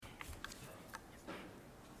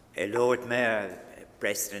Lord Mayor,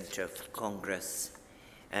 President of Congress,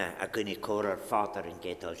 a gynnu córar father in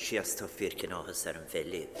Gatal Shiasto Firkinohas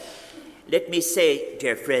Aramfelli. Let me say,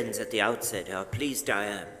 dear friends, at the outset how pleased I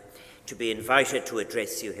am to be invited to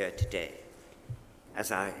address you here today.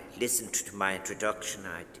 As I listened to my introduction,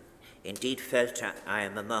 I indeed felt I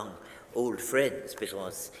am among old friends,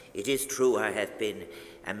 because it is true I have been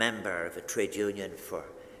a member of a trade union for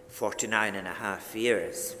 49 and a half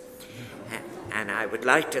years. And I would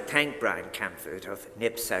like to thank Brian Camford of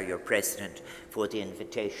NIPSA, your president, for the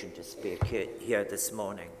invitation to speak here this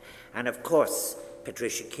morning. And of course,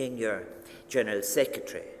 Patricia King, your general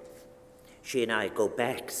secretary. She and I go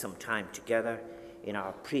back some time together in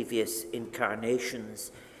our previous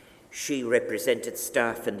incarnations. She represented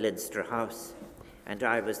staff in Leinster House, and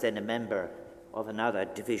I was then a member of another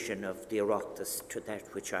division of the Oireachtas to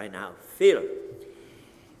that which I now fill.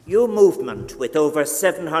 Your movement, with over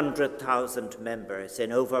 700,000 members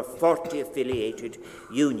in over 40 affiliated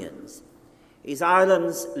unions, is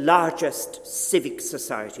Ireland's largest civic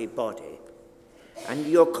society body. And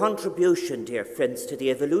your contribution, dear friends, to the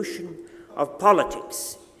evolution of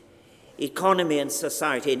politics, economy and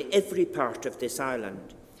society in every part of this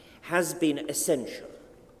island has been essential.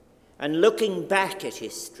 And looking back at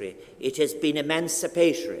history, it has been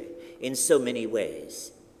emancipatory in so many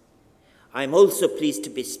ways. I'm also pleased to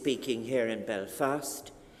be speaking here in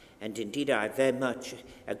Belfast, and indeed I very much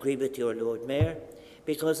agree with your Lord Mayor,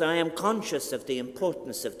 because I am conscious of the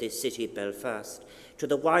importance of this city, Belfast, to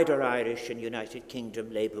the wider Irish and United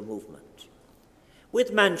Kingdom Labour movement.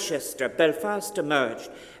 With Manchester, Belfast emerged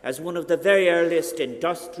as one of the very earliest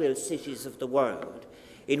industrial cities of the world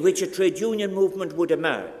in which a trade union movement would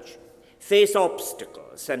emerge, face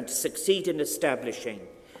obstacles, and succeed in establishing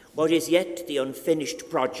what is yet the unfinished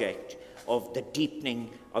project of the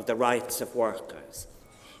deepening of the rights of workers.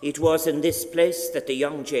 It was in this place that the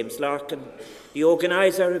young James Larkin, the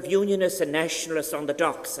organiser of Unionists and Nationalists on the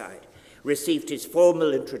dockside, received his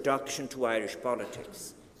formal introduction to Irish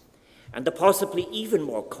politics and the possibly even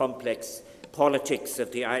more complex politics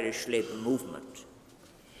of the Irish Labour movement.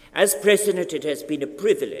 As President, it has been a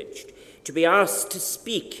privilege to be asked to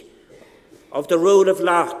speak of the role of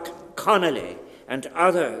Larkin, Connolly, and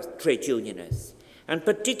other trade unionists, and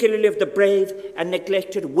particularly of the brave and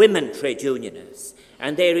neglected women trade unionists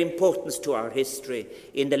and their importance to our history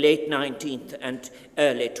in the late 19th and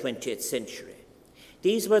early 20th century.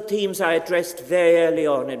 These were themes I addressed very early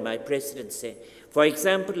on in my presidency, for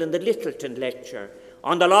example, in the Littleton lecture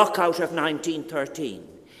on the lockout of 1913,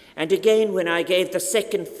 and again when I gave the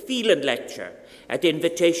second Phelan lecture at the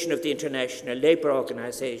invitation of the International Labour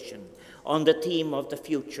Organization on the theme of the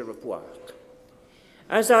future of work.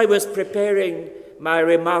 As I was preparing my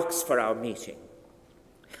remarks for our meeting,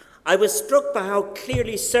 I was struck by how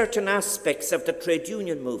clearly certain aspects of the trade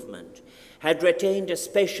union movement had retained a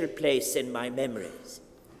special place in my memories.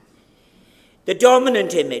 The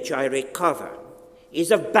dominant image I recover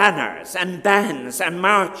is of banners and bands and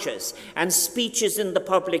marches and speeches in the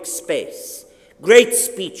public space, great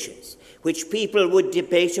speeches which people would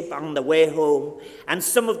debate on the way home, and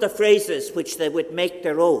some of the phrases which they would make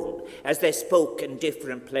their own as they spoke in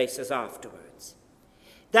different places afterwards.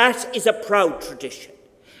 That is a proud tradition,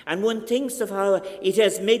 and one thinks of how it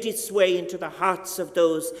has made its way into the hearts of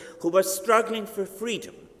those who were struggling for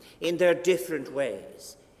freedom in their different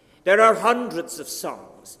ways. There are hundreds of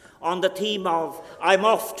songs on the theme of "I'm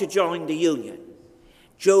off to join the Union."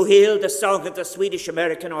 Joe Hill, the song of the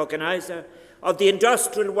Swedish-American organizer of the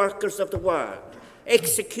industrial workers of the world,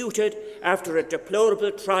 executed after a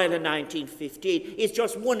deplorable trial in 1915, is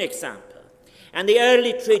just one example. And the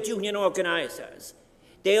early trade union organizers,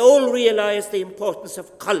 they all realized the importance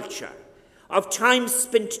of culture, of time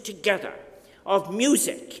spent together, of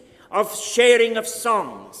music, of sharing of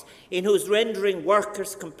songs, in whose rendering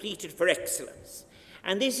workers competed for excellence.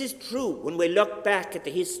 And this is true when we look back at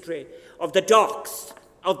the history of the docks,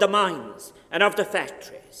 of the mines, and of the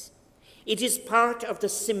factories. It is part of the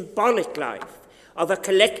symbolic life of a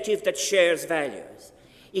collective that shares values.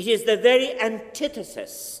 It is the very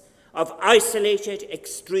antithesis of isolated,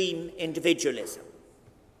 extreme individualism.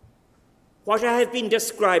 What I have been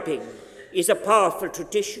describing is a powerful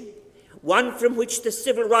tradition, one from which the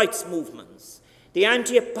civil rights movements, the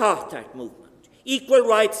anti-apartheid movement, equal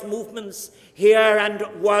rights movements here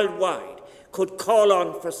and worldwide could call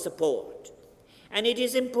on for support. And it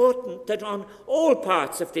is important that on all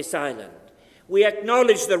parts of this island, we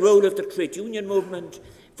acknowledge the role of the trade union movement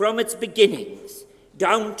from its beginnings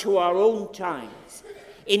down to our own times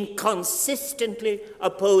in consistently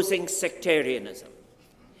opposing sectarianism.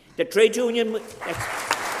 The trade union...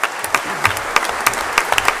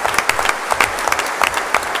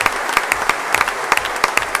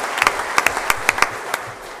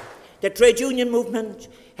 The trade union movement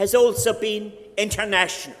has also been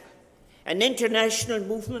international, an international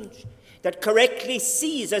movement that correctly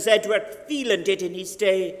sees, as Edward Phelan did in his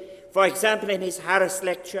day, for example in his Harris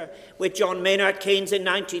lecture with John Maynard Keynes in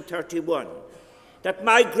 1931, that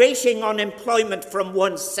migrating unemployment from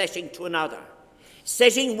one setting to another,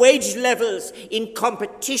 setting wage levels in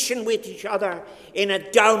competition with each other in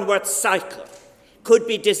a downward cycle, could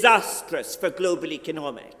be disastrous for global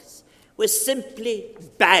economics, was simply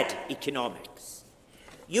bad economics.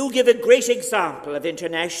 You give a great example of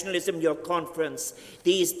internationalism in your conference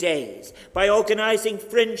these days by organizing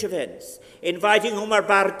fringe events, inviting Omar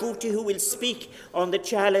Barghouti, who will speak on the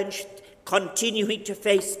challenge continuing to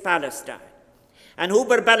face Palestine, and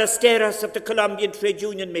Huber Ballesteros of the Colombian trade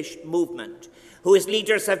union movement, whose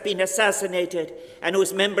leaders have been assassinated and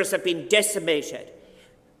whose members have been decimated.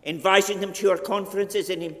 Inviting them to your conference is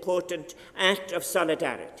an important act of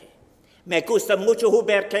solidarity. Me gusta mucho,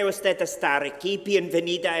 Huber, que usted estar aquí.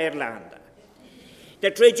 Bienvenida a Irlanda.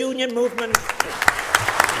 The trade union movement...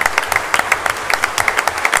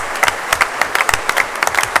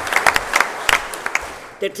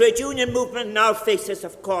 The trade union movement now faces,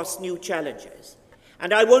 of course, new challenges.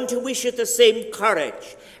 And I want to wish it the same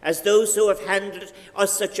courage as those who have handed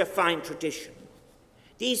us such a fine tradition.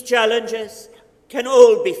 These challenges can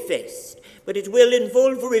all be faced, but it will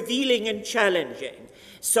involve revealing and challenging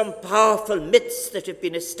some powerful myths that have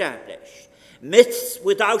been established, myths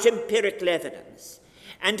without empirical evidence,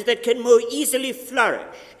 and that can more easily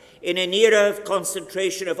flourish in an era of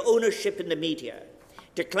concentration of ownership in the media,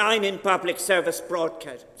 decline in public service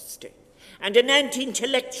broadcasting, and an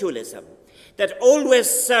anti-intellectualism that always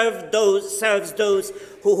serves those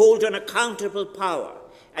who hold unaccountable power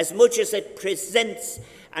as much as it presents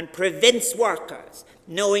and prevents workers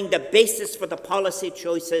knowing the basis for the policy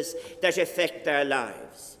choices that affect their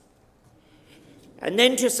lives. And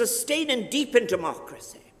then to sustain and deepen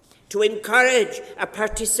democracy, to encourage a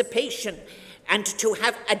participation and to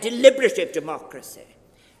have a deliberative democracy.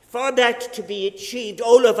 For that to be achieved,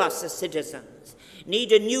 all of us as citizens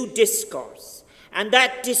need a new discourse. And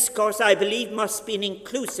that discourse, I believe, must be an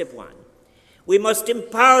inclusive one. We must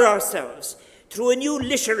empower ourselves through a new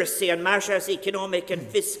literacy on matters economic and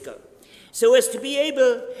fiscal, so as to be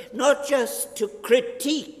able not just to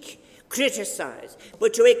criticize,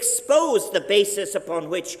 but to expose the basis upon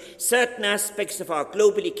which certain aspects of our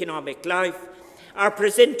global economic life are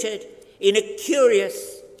presented in a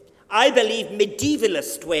curious, I believe,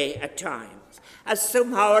 medievalist way at times, as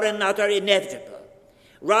somehow or another inevitable.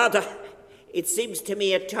 Rather, it seems to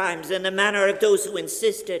me at times in the manner of those who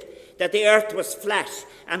insisted that the earth was flat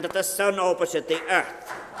and that the sun orbited the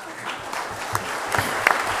earth.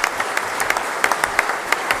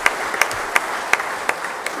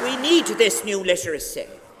 We need this new literacy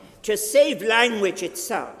to save language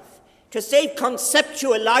itself, to save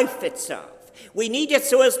conceptual life itself. We need it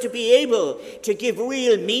so as to be able to give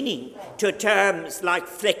real meaning to terms like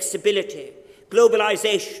flexibility,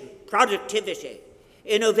 globalization, productivity,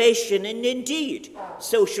 innovation, and indeed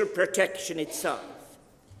social protection itself.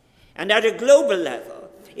 And at a global level,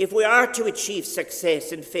 if we are to achieve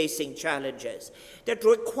success in facing challenges that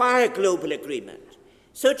require global agreement,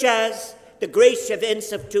 such as the great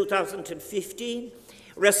events of 2015,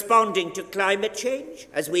 responding to climate change,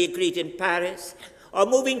 as we agreed in Paris, or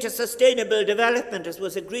moving to sustainable development, as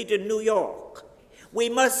was agreed in New York, we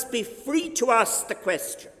must be free to ask the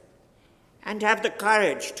question and have the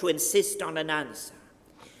courage to insist on an answer.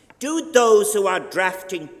 Do those who are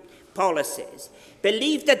drafting policies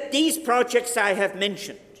believe that these projects I have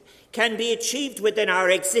mentioned can be achieved within our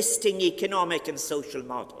existing economic and social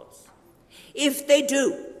models? If they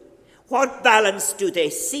do, what balance do they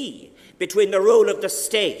see between the role of the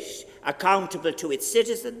state, accountable to its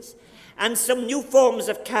citizens, and some new forms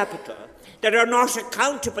of capital that are not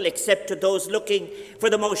accountable except to those looking for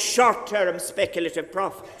the most short-term speculative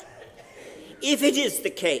profit? If it is the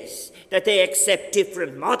case that they accept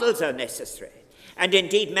different models are necessary, and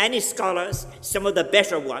indeed many scholars, some of the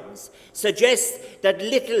better ones, suggest that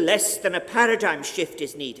little less than a paradigm shift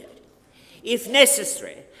is needed. If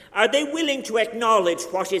necessary, are they willing to acknowledge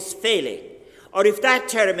what is failing, or if that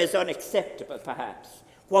term is unacceptable perhaps,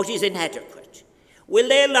 what is inadequate? Will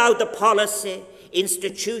they allow the policy,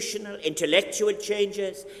 institutional, intellectual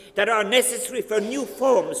changes that are necessary for new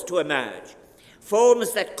forms to emerge,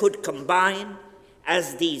 forms that could combine,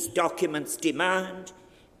 as these documents demand,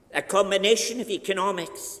 a combination of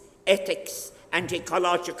economics, ethics, and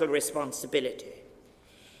ecological responsibility?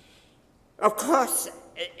 Of course,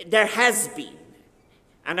 there has been,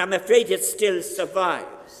 and I'm afraid it still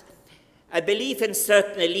survives, a belief in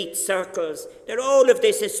certain elite circles that all of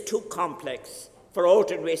this is too complex for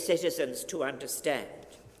ordinary citizens to understand.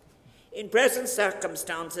 In present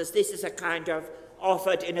circumstances, this is a kind of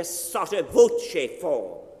offered in a sotto voce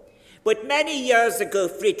form. But many years ago,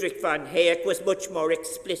 Friedrich von Hayek was much more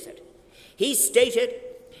explicit. He stated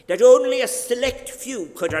that only a select few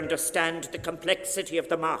could understand the complexity of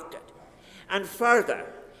the market, and further,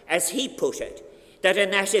 as he put it, that a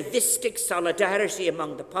nativistic solidarity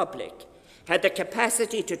among the public had the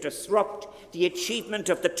capacity to disrupt the achievement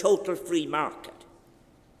of the total free market.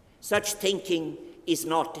 Such thinking is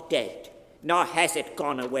not dead, nor has it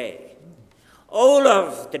gone away. All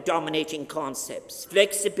of the dominating concepts,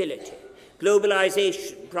 flexibility,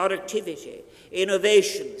 globalization, productivity,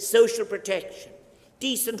 innovation, social protection,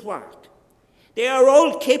 decent work, they are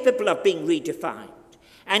all capable of being redefined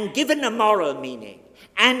and given a moral meaning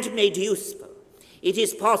and made useful. It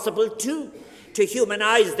is possible, too, to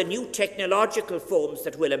humanize the new technological forms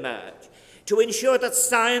that will emerge, to ensure that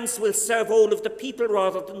science will serve all of the people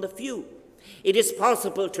rather than the few. It is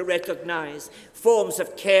possible to recognize forms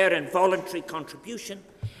of care and voluntary contribution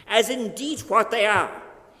as indeed what they are,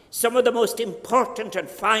 some of the most important and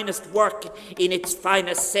finest work in its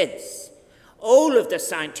finest sense. All of the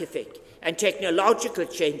scientific and technological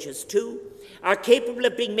changes, too, are capable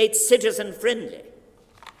of being made citizen-friendly.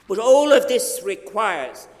 But all of this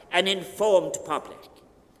requires an informed public.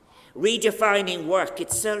 Redefining work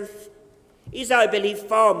itself is, I believe,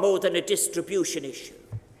 far more than a distribution issue.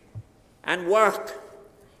 And work,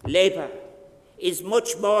 labour, is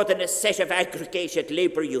much more than a set of aggregated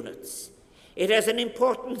labour units. It has an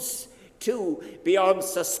importance, too, beyond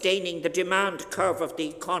sustaining the demand curve of the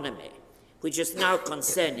economy, which is now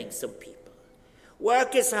concerning some people.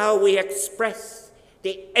 Work is how we express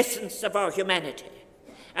the essence of our humanity.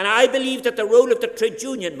 And I believe that the role of the trade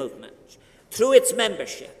union movement, through its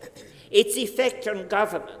membership, its effect on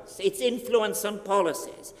governments, its influence on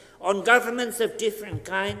policies, on governments of different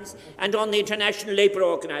kinds, and on the International Labour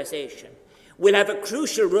Organization, will have a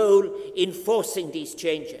crucial role in forcing these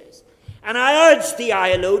changes. And I urge the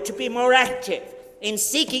ILO to be more active in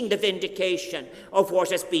seeking the vindication of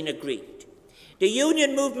what has been agreed. The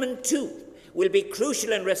union movement, too, will be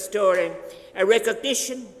crucial in restoring a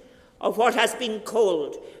recognition of what has been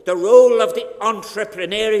called the role of the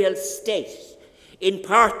entrepreneurial state in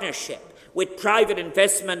partnership with private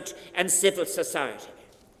investment and civil society.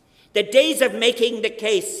 The days of making the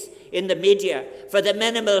case in the media for the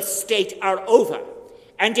minimal state are over,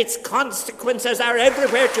 and its consequences are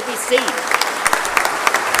everywhere to be seen.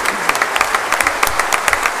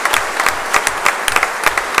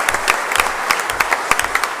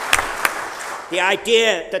 The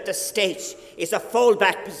idea that the state is a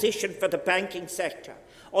fallback position for the banking sector,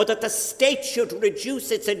 or that the state should reduce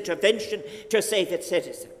its intervention to save its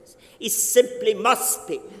citizens, must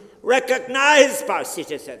be recognized by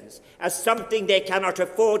citizens as something they cannot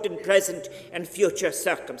afford in present and future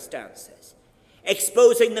circumstances.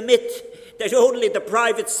 Exposing the myth that only the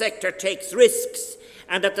private sector takes risks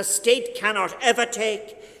and that the state cannot ever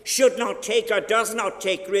take, should not take, or does not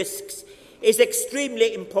take risks is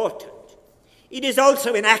extremely important. It is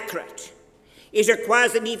also inaccurate. It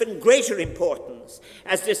requires an even greater importance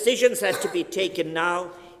as decisions have to be taken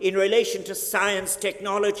now in relation to science,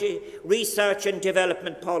 technology, research and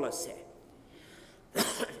development policy.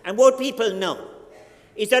 And what people know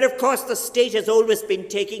is that, of course, the state has always been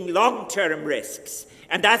taking long-term risks,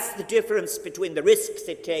 and that's the difference between the risks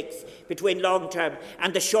it takes between long-term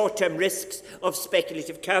and the short-term risks of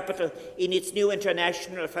speculative capital in its new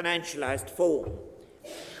international financialized form.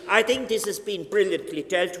 I think this has been brilliantly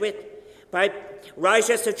dealt with by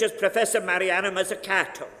writers such as Professor Mariana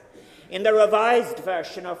Mazzucato in the revised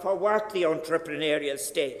version of her work, The Entrepreneurial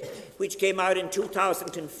State, which came out in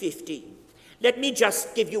 2015. Let me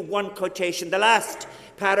just give you one quotation, the last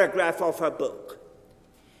paragraph of her book.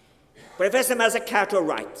 Professor Mazzucato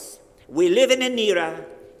writes, "We live in an era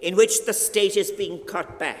in which the state is being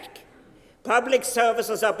cut back. Public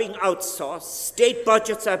services are being outsourced, state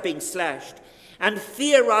budgets are being slashed, and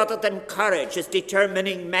fear rather than courage is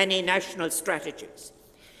determining many national strategies.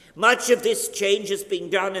 Much of this change is being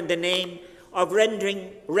done in the name of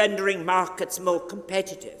rendering markets more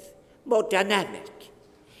competitive, more dynamic.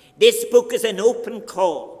 This book is an open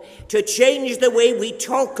call to change the way we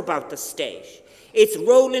talk about the state, its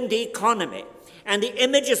role in the economy, and the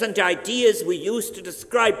images and ideas we use to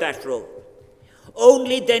describe that role.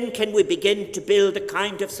 Only then can we begin to build the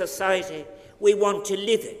kind of society we want to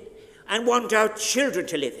live in and want our children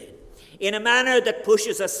to live in a manner that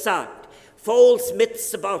pushes aside false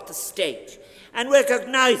myths about the state and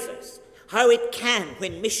recognizes how it can,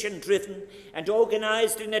 when mission-driven and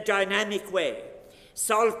organized in a dynamic way,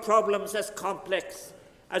 solve problems as complex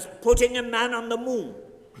as putting a man on the moon,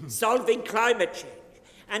 solving climate change.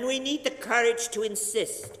 And we need the courage to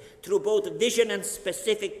insist, through both vision and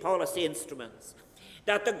specific policy instruments,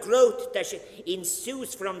 that the growth that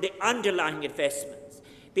ensues from the underlying investments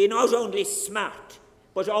be not only smart,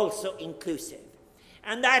 but also inclusive.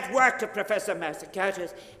 And that work of Professor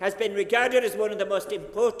Mazzucato has been regarded as one of the most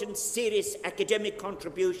important, serious academic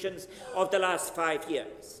contributions of the last 5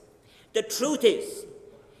 years. The truth is,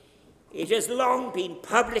 it has long been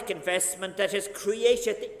public investment that has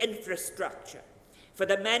created the infrastructure for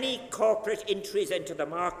the many corporate entries into the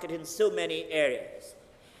market in so many areas.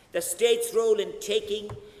 The state's role in taking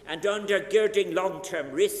and undergirding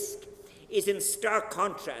long-term risk is in stark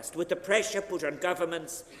contrast with the pressure put on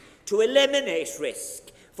governments to eliminate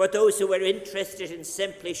risk for those who are interested in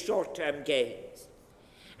simply short-term gains.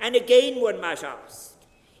 And again, one might ask,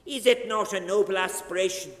 is it not a noble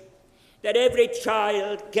aspiration that every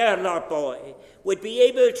child, girl or boy, would be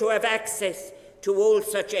able to have access to all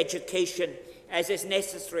such education as is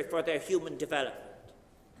necessary for their human development?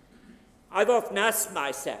 I've often asked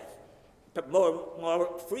myself, but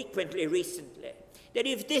more frequently recently, that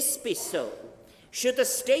if this be so, should the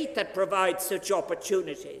state that provides such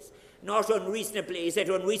opportunities is it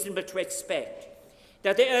unreasonable to expect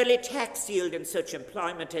that the early tax yield in such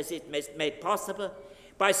employment as it is made possible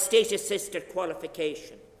by state-assisted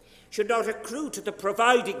qualification should not accrue to the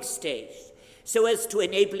providing state so as to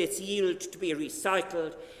enable its yield to be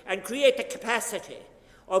recycled and create the capacity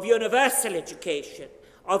of universal education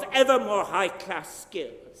of ever more high-class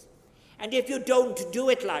skills? And if you don't do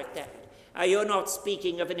it like that, you're not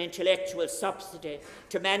speaking of an intellectual subsidy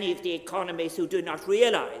to many of the economies who do not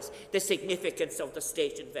realize the significance of the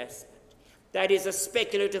state investment. That is a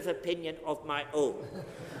speculative opinion of my own.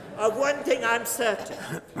 Of one thing I'm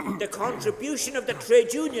certain, the contribution of the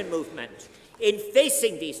trade union movement in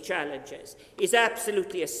facing these challenges is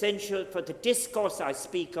absolutely essential for the discourse I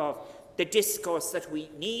speak of, the discourse that we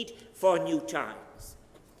need for new times.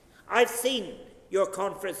 I've seen your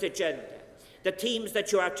conference agenda, the themes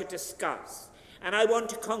that you are to discuss, and I want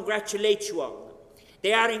to congratulate you on them.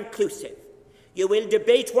 They are inclusive. You will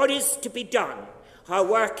debate what is to be done, how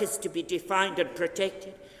work is to be defined and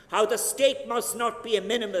protected, how the state must not be a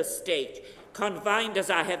minimal state, confined, as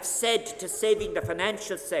I have said, to saving the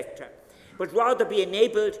financial sector, but rather be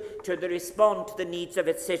enabled to respond to the needs of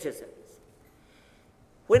its citizens.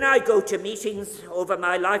 When I go to meetings over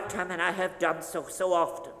my lifetime, and I have done so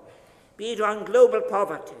often, be it on global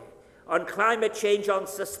poverty, on climate change, on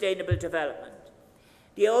sustainable development,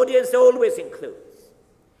 the audience always includes,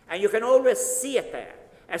 and you can always see it there,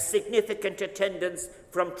 a significant attendance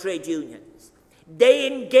from trade unions. They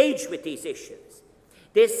engage with these issues.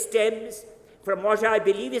 This stems from what I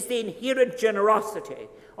believe is the inherent generosity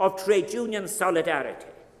of trade union solidarity.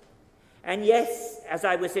 And yes, as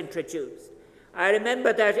I was introduced, I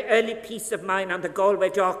remember that early piece of mine on the Galway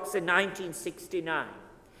docks in 1969,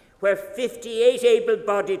 where 58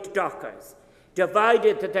 able-bodied dockers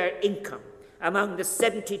divided their income among the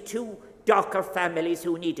 72 docker families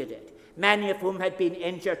who needed it, many of whom had been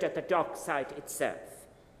injured at the dock site itself.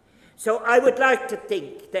 So I would like to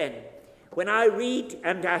think then, when I read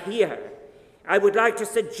and I hear, I would like to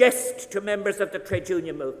suggest to members of the trade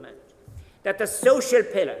union movement that the social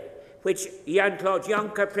pillar, which Jean-Claude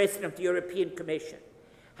Juncker, President of the European Commission,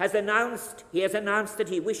 has announced that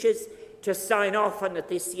he wishes to sign off on it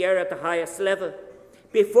this year at the highest level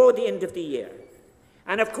before the end of the year.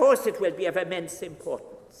 And of course it will be of immense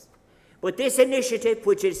importance. But this initiative,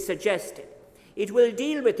 which is suggested, it will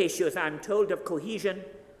deal with issues, I'm told, of cohesion,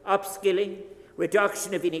 upskilling,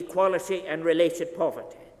 reduction of inequality and related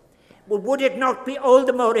poverty. But would it not be all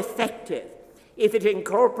the more effective if it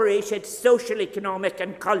incorporated social, economic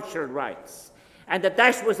and cultural rights, and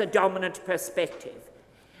that was a dominant perspective?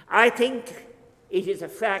 I think it is a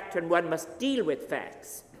fact, and one must deal with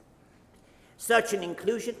facts. Such an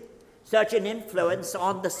inclusion, such an influence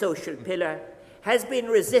on the social pillar has been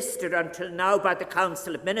resisted until now by the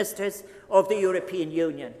Council of Ministers of the European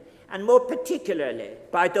Union, and more particularly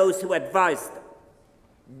by those who advise them.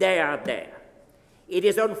 They are there. It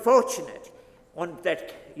is unfortunate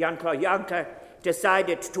that Jean-Claude Juncker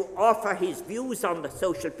decided to offer his views on the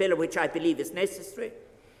social pillar, which I believe is necessary.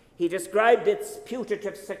 He described its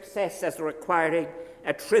putative success as requiring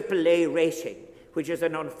a AAA rating, which is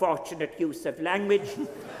an unfortunate use of language,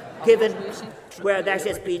 given where that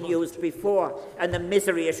has been used before and the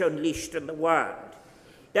misery it unleashed in the world.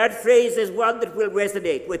 That phrase is one that will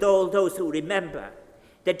resonate with all those who remember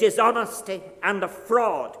the dishonesty and the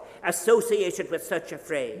fraud associated with such a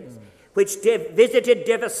phrase, which visited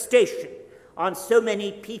devastation on so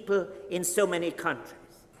many people in so many countries.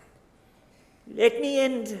 Let me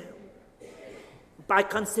end by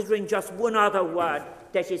considering just one other word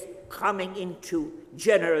that is coming into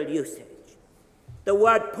general usage, the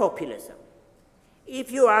word populism.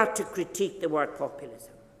 If you are to critique the word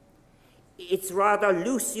populism, its rather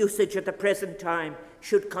loose usage at the present time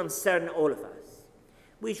should concern all of us.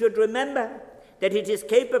 We should remember that it is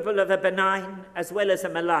capable of a benign as well as a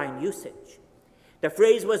malign usage. The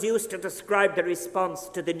phrase was used to describe the response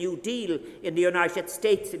to the New Deal in the United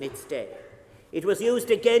States in its day. It was used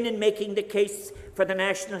again in making the case for the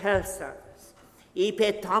National Health Service.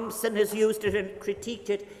 E.P. Thompson has used it and critiqued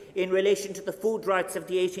it in relation to the food rights of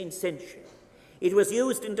the 18th century. It was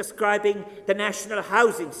used in describing the national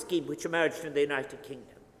housing scheme which emerged in the United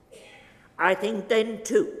Kingdom. I think then,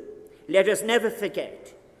 too, let us never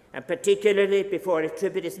forget, and particularly before a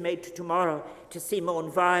tribute is made to tomorrow to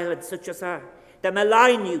Simone Weil and such as her, the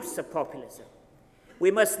malign use of populism. We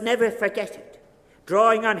must never forget it,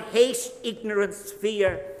 drawing on hate, ignorance,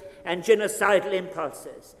 fear, and genocidal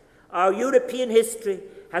impulses. Our European history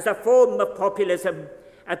has a form of populism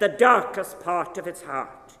at the darkest part of its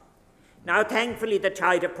heart. Now, thankfully, the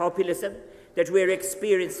tide of populism that we're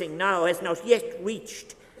experiencing now has not yet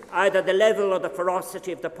reached either the level or the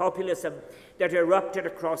ferocity of the populism that erupted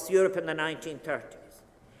across Europe in the 1930s.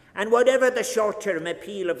 And whatever the short-term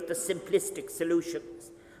appeal of the simplistic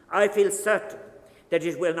solutions, I feel certain that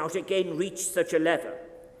it will not again reach such a level.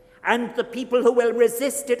 And the people who will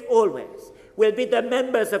resist it always will be the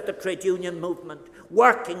members of the trade union movement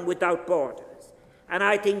working without borders. And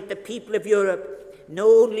I think the people of Europe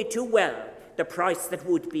know only too well the price that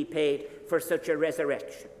would be paid for such a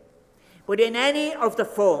resurrection. But in any of the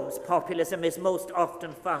forms populism is most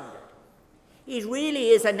often founded, it really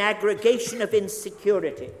is an aggregation of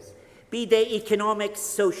insecurities, be they economic,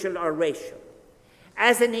 social, or racial.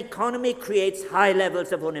 As an economy creates high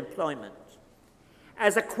levels of unemployment,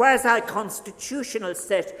 as a quasi-constitutional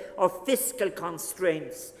set of fiscal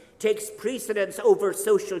constraints takes precedence over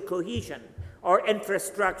social cohesion or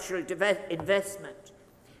infrastructural investment,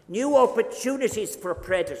 new opportunities for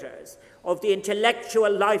predators of the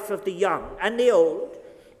intellectual life of the young and the old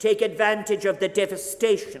take advantage of the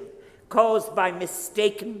devastation caused by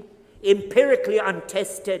mistaken, empirically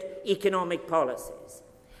untested economic policies.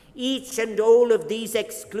 Each and all of these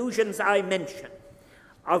exclusions I mention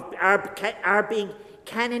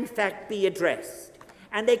can in fact be addressed,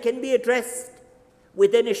 and they can be addressed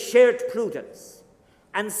within a shared prudence,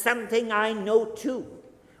 and something I know too,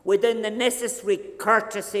 within the necessary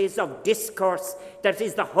courtesies of discourse that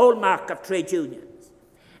is the hallmark of trade unions.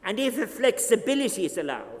 And if a flexibility is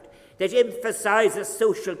allowed that emphasizes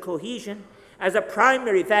social cohesion as a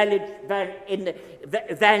primary value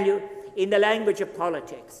in the language of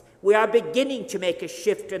politics, we are beginning to make a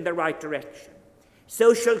shift in the right direction.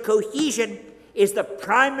 Social cohesion is the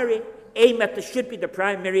primary aim, should be the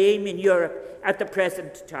primary aim in Europe at the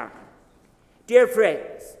present time. Dear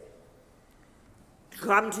friends, to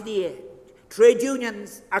come to the end, trade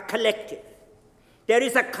unions are collective. There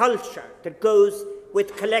is a culture that goes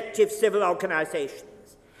with collective civil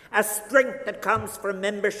organizations, a strength that comes from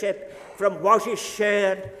membership, from what is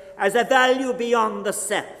shared as a value beyond the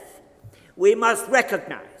self. We must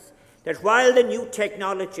recognize that while the new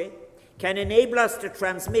technology can enable us to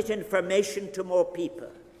transmit information to more people,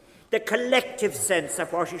 the collective sense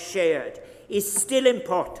of what is shared is still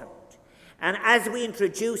important. And as we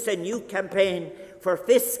introduce a new campaign for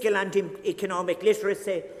fiscal and economic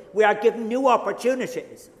literacy, we are given new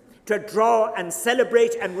opportunities to draw and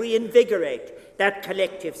celebrate and reinvigorate that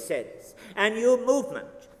collective sense. A new movement,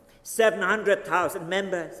 700,000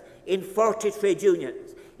 members in 40 trade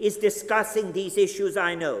unions, is discussing these issues,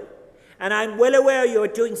 I know. And I'm well aware you are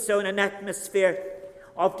doing so in an atmosphere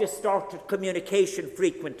of distorted communication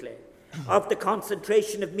frequently, of the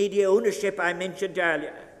concentration of media ownership I mentioned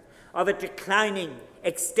earlier, of a declining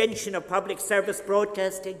extension of public service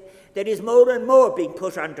broadcasting that is more and more being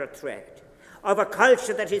put under threat, of a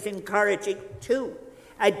culture that is encouraging, too,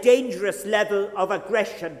 a dangerous level of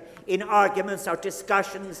aggression in arguments or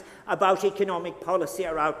discussions about economic policy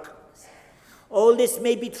or outcomes. All this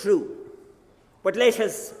may be true, but let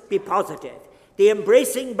us be positive. The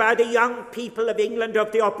embracing by the young people of England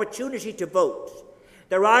of the opportunity to vote,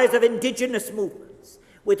 the rise of indigenous movements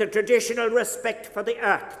with a traditional respect for the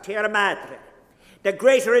earth, Tierra Madre, the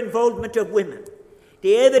greater involvement of women,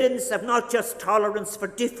 the evidence of not just tolerance for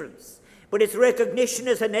difference, but its recognition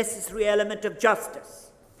as a necessary element of justice.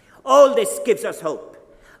 All this gives us hope.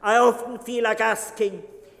 I often feel like asking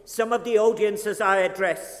some of the audiences I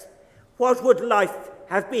address, what would life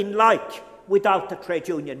have been like without the trade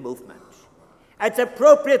union movement? It's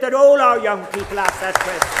appropriate that all our young people ask that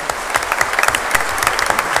question.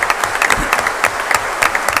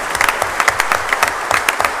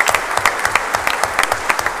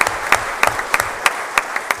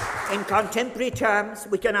 In contemporary terms,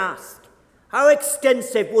 we can ask, how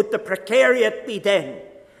extensive would the precariat be then?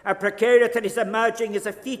 A precariat that is emerging as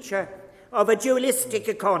a feature of a dualistic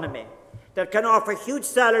economy that can offer huge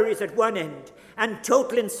salaries at one end and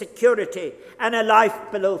total insecurity and a life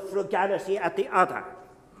below frugality at the other.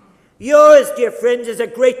 Yours, dear friends, is a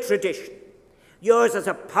great tradition. Yours is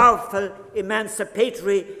a powerful,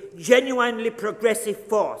 emancipatory, genuinely progressive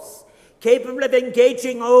force, capable of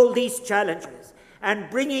engaging all these challenges and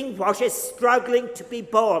bringing what is struggling to be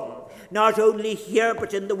born, not only here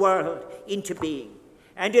but in the world, into being.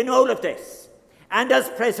 And in all of this, and as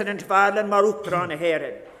President of Ireland, Maruk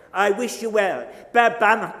Heron, I wish you well. Bear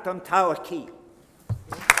Bannock on Tower Key.